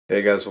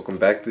Hey guys, welcome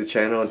back to the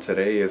channel, and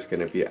today is going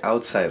to be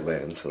outside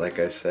lands. Like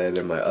I said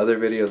in my other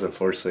videos,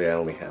 unfortunately I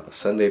only have a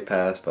Sunday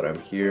pass, but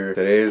I'm here.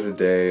 Today is the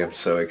day. I'm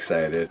so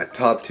excited. My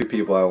top two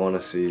people I want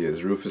to see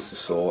is Rufus the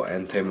Soul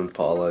and Tame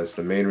Impala. It's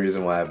the main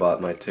reason why I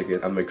bought my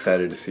ticket. I'm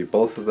excited to see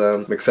both of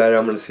them. I'm excited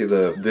I'm going to see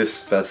this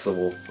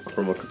festival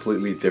from a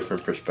completely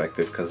different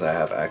perspective because I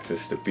have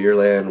access to beer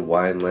land,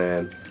 wine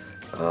land,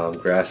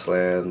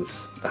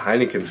 grasslands, the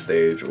Heineken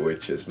stage,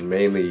 which is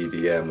mainly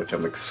EDM, which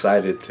I'm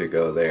excited to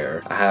go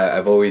there.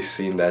 I've always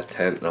seen that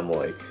tent and I'm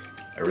like,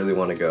 I really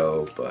want to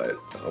go, but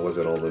I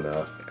wasn't old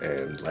enough,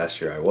 and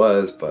last year I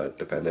was, but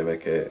the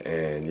pandemic hit,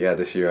 and yeah,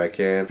 this year I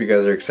can. If you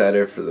guys are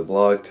excited for the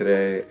vlog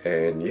today,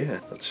 and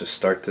yeah, let's just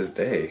start this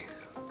day.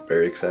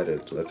 Very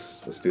excited.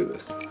 Let's do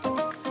this.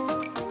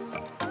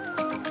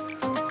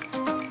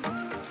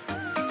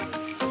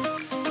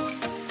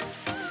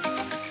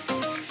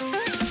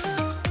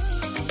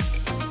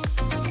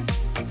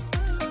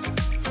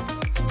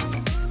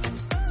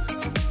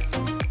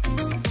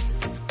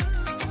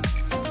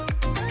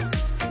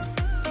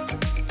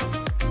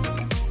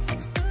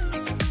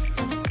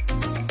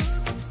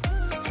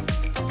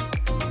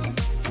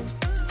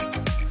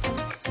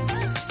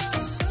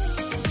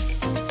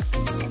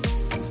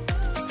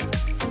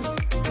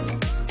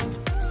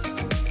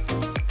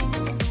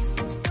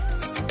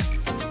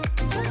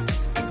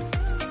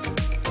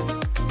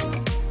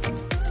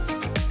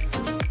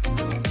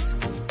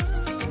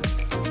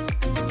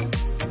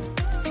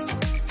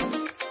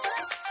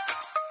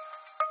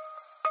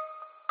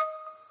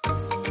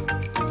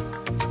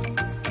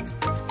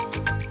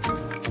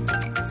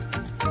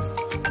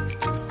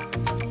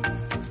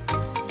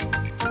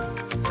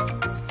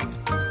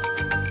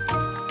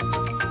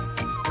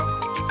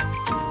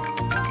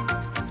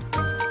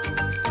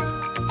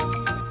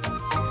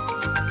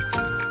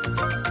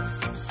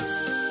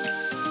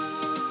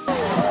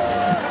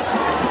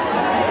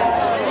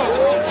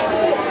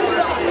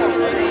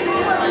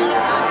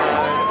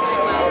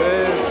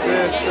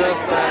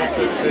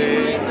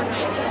 Fantasy,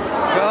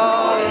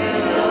 call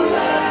it a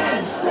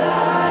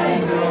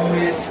landslide, no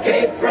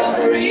escape from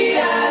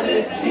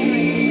reality.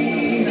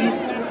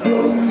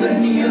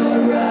 Open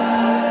your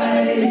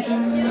eyes,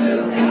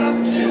 look up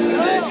to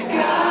the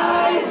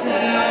skies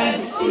and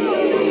see.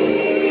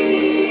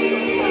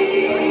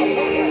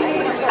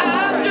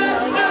 I'm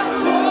just a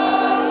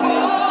poor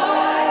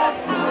boy,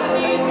 I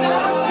need no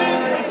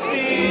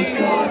sympathy,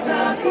 'cause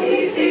I'm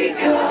easy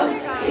come,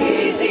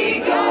 easy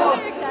go.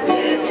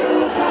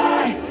 Little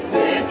high,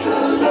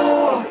 little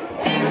low,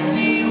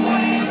 any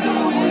way the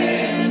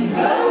wind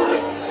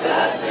blows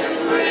doesn't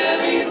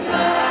really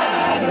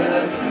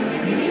matter to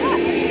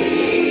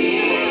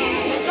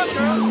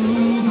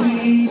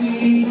me.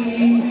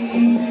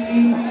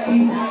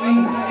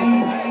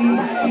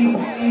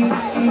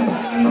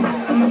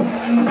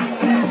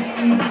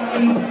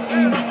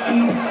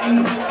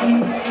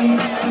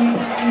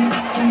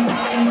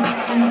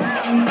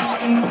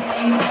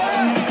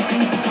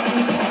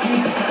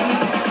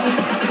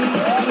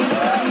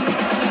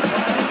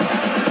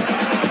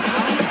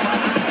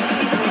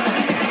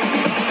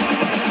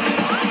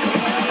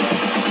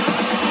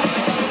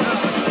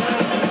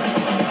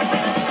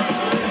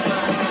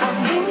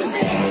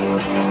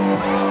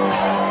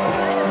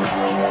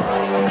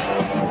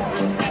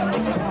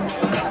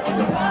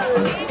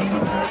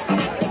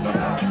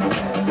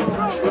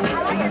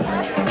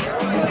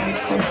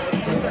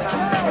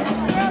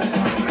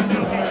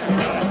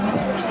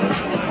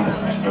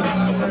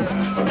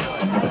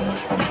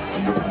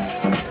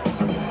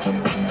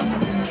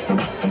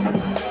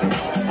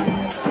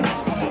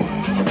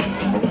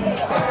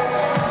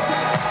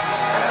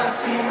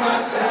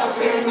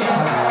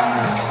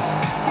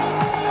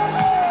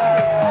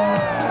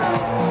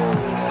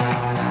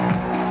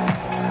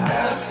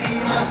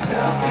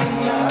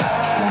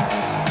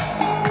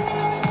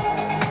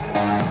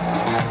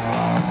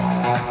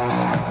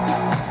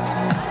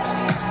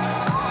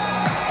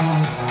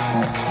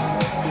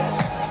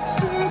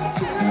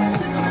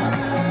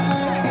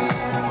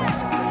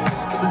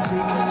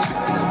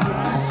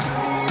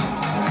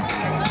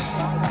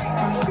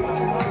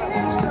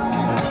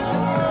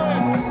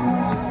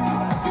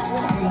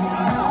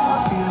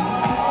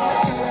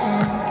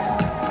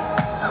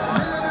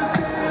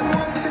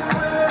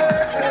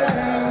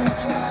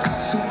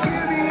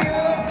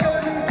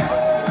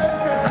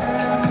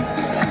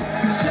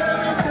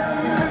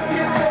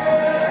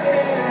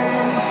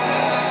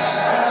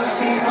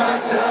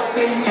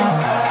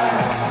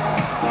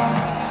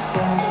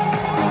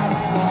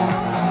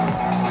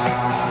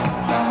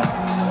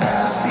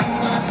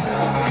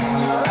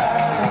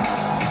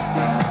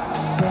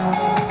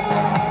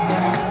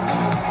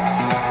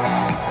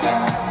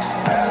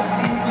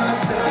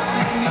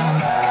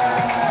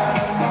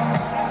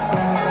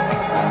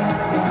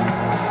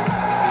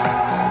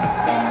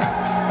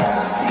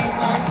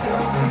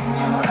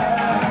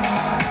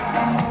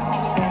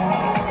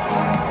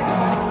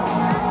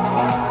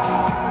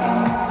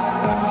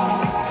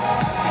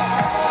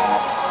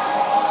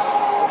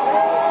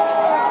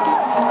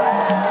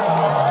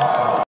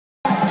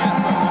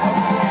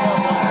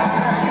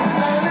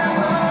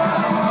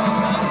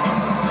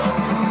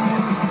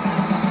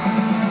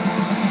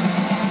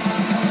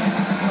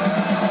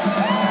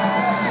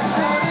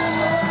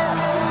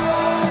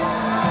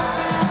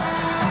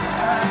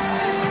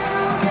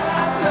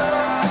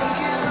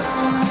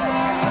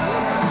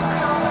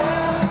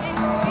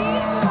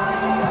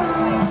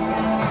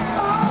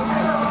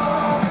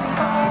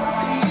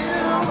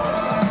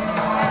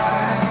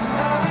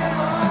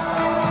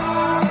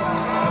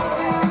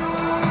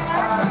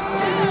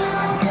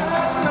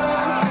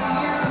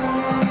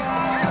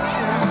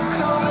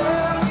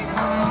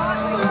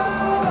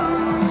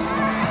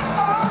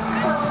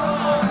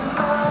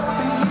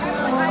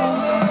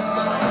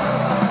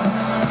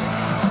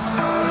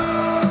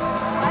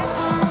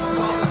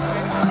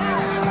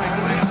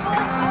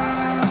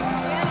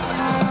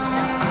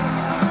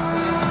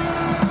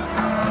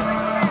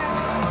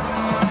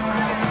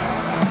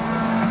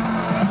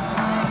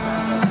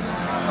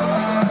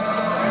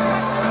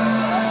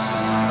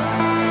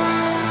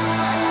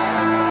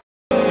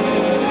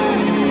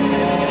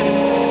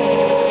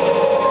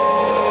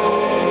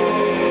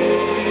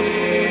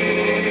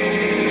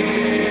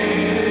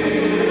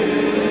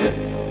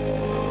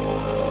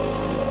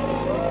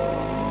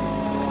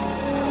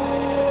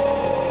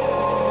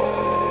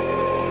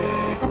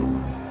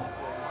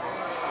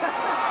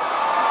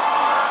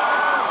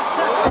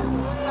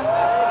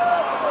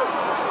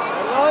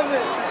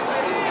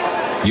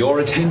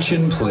 Your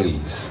attention,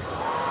 please.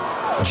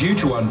 Due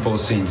to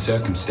unforeseen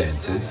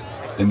circumstances,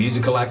 the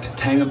musical act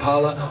Tame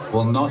Impala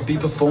will not be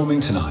performing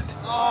tonight.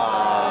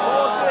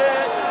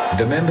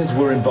 The members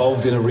were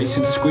involved in a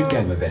recent Squid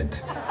Game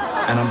event,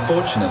 and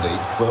unfortunately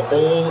were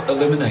all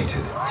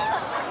eliminated.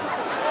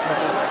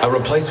 A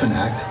replacement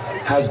act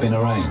has been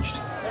arranged.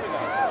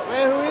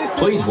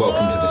 Please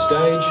welcome to the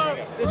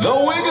stage, The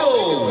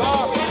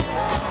Wiggles!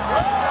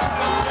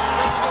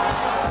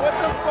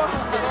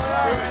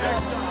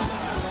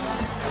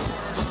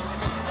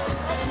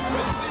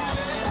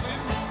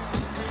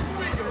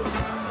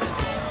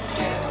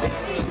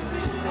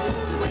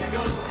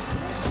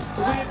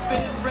 We've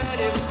been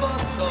ready for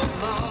so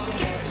long.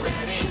 Get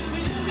ready.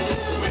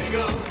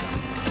 Wiggle.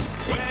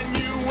 When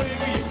you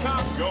wiggle, you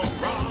can't go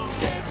wrong.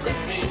 Get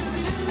ready.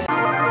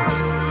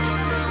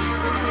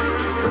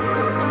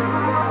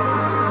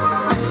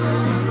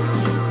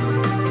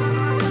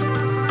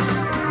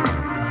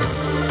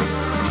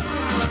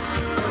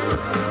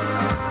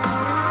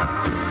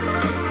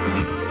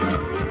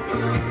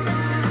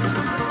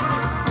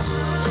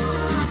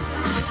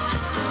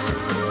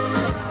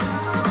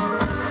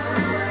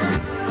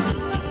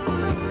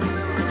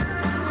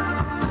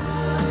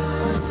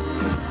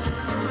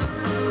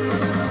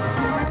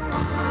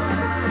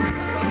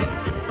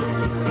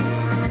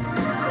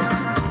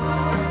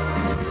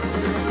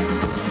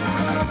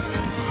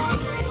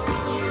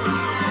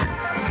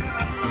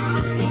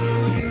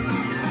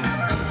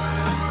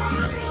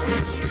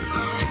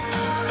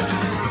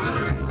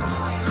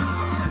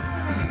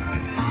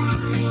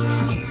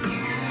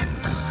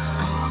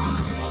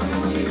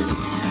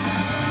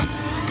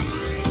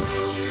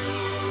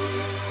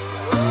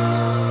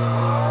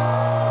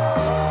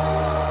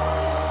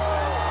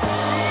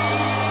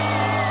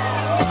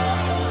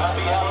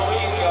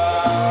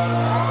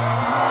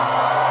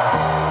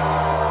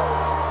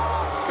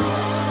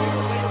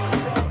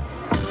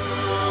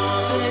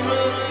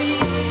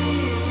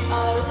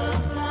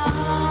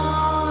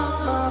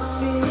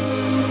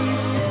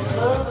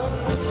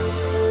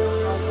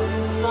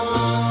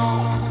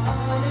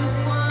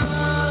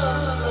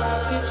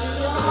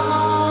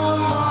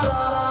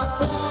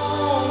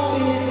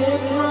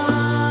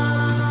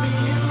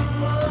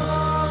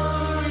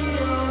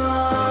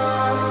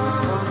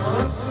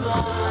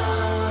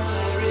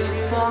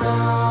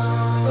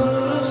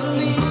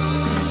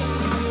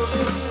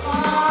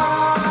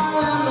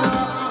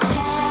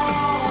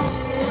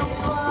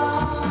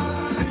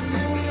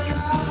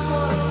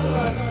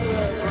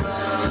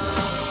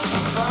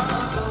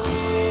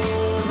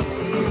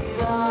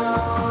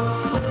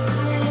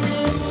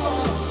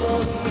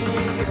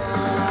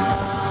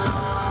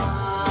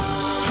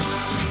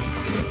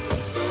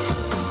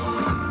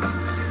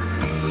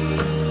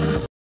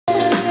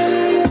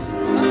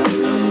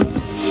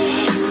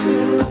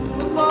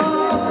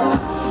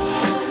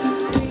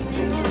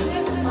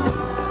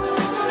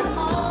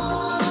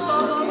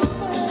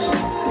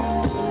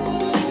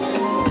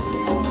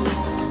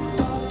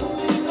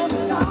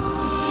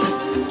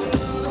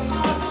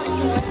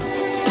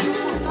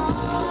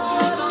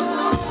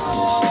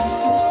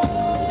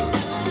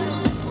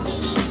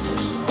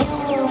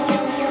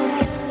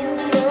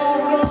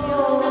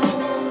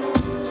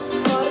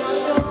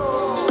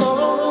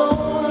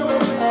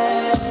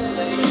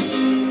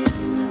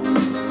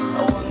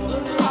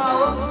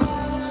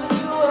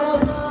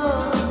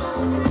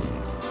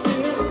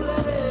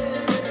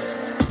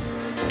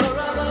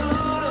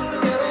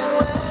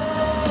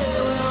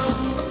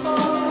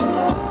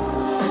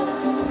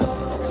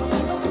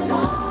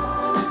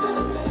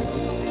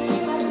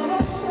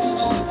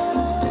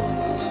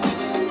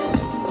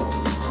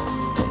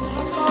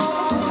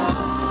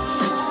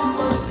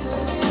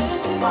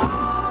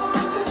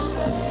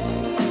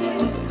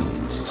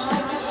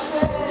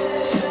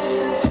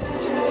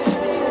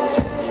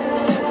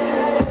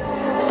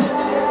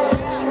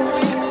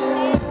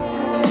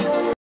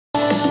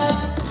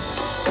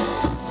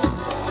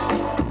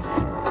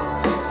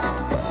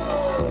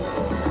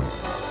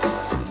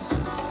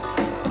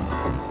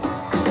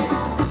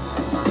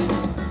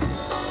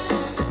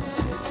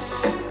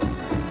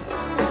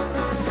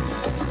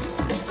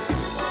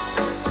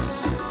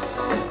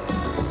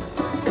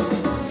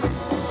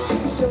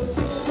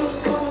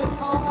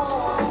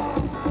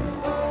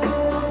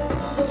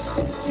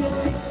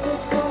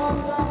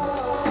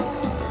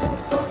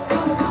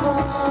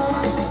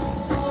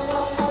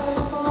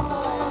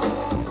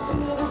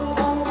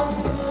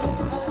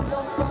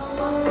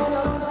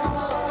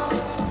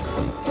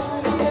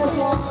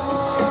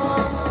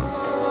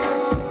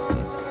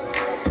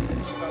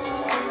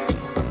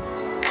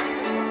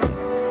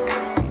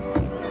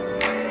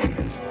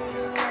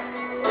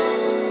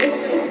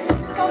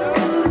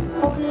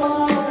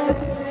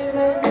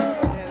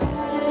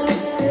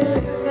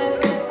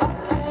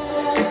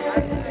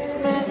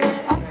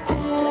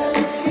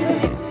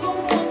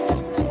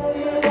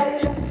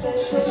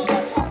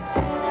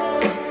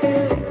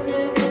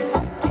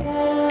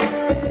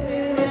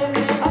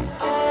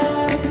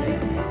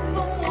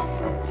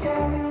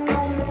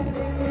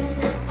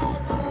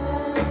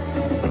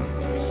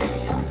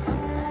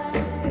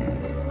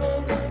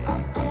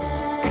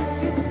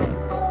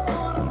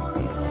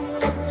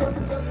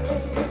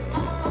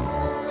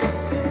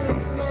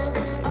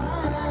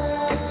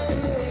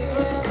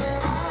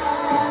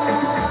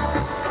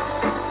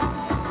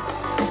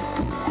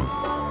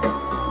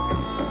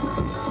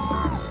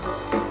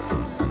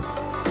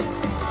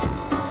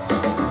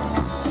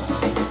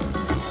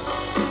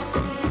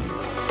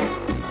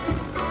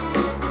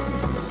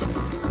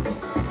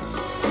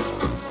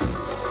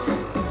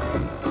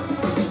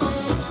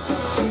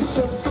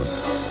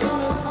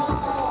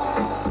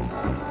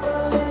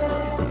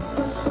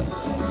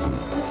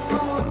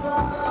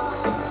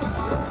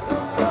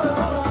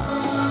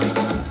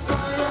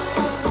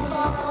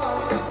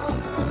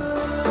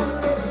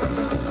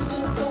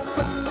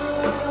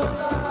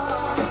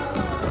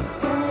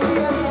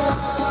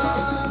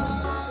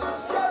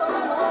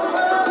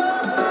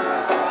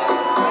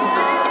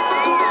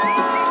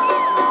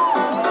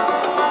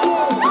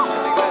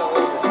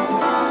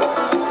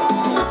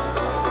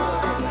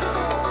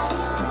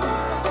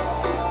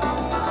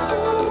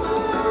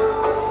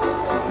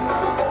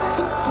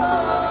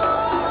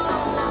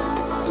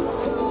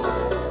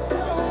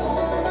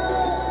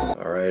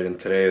 then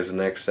today is the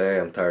next day.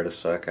 I'm tired as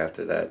fuck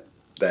after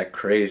that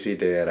crazy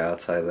day at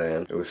Outside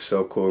Land. It was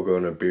so cool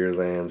going to beer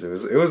lands.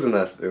 It wasn't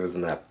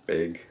that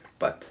big,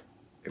 but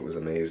it was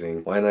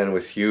amazing. Wineland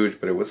was huge,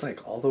 but it was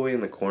like all the way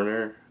in the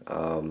corner.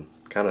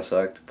 Kind of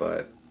sucked,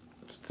 but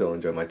still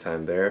enjoyed my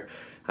time there.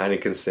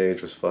 Heineken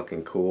stage was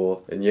fucking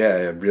cool, and yeah,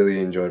 I really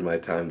enjoyed my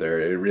time there.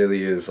 It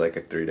really is like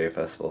a 3-day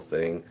festival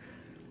thing.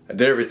 I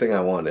did everything I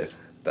wanted.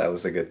 That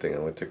was the good thing. I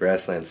went to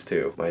Grasslands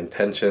too. My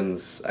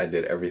intentions, I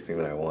did everything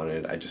that I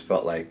wanted. I just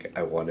felt like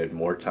I wanted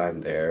more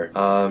time there.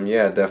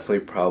 Yeah,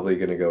 definitely probably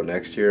gonna go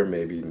next year.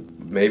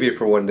 Maybe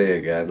for 1 day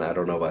again. I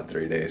don't know about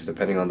 3 days,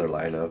 depending on their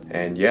lineup.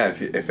 And yeah,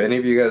 if any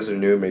of you guys are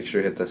new, make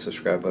sure to hit that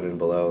subscribe button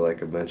below.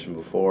 Like I mentioned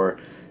before,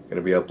 I'm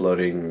gonna be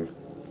uploading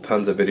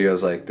tons of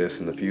videos like this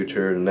in the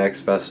future. The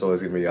next festival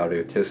is gonna be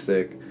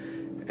Audiotistic,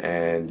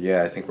 and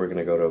yeah, I think we're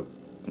gonna go to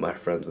my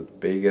friends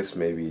with Vegas.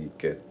 Maybe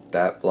get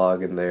that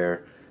vlog in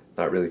there.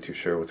 Not really too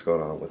sure what's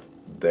going on with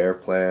their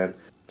plan.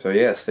 So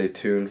yeah, stay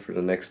tuned for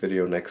the next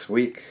video next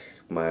week.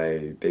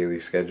 My daily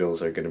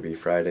schedules are going to be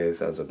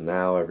Fridays as of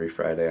now. Every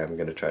Friday I'm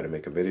going to try to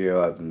make a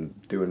video. I've been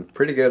doing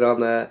pretty good on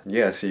that.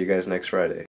 Yeah, see you guys next Friday.